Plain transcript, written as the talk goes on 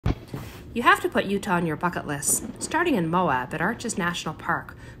You have to put Utah on your bucket list, starting in Moab at Arches National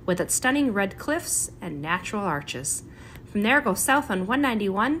Park with its stunning red cliffs and natural arches. From there, go south on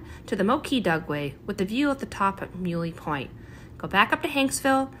 191 to the Moki Dugway with the view at the top at Muley Point. Go back up to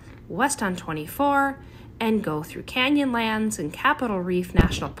Hanksville, west on 24, and go through Canyonlands and Capitol Reef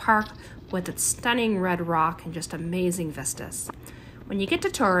National Park with its stunning red rock and just amazing vistas. When you get to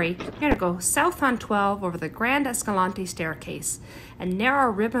Torrey, you're going to go south on 12 over the Grand Escalante staircase, a narrow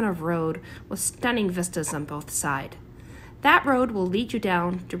ribbon of road with stunning vistas on both sides. That road will lead you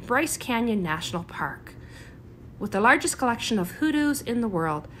down to Bryce Canyon National Park, with the largest collection of hoodoos in the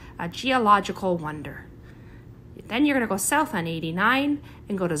world, a geological wonder. Then you're going to go south on 89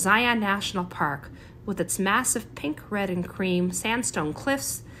 and go to Zion National Park with its massive pink, red, and cream sandstone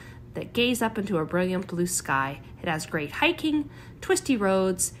cliffs that gaze up into a brilliant blue sky. It has great hiking, twisty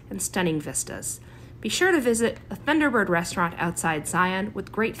roads, and stunning vistas. Be sure to visit a Thunderbird restaurant outside Zion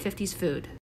with great 50s food.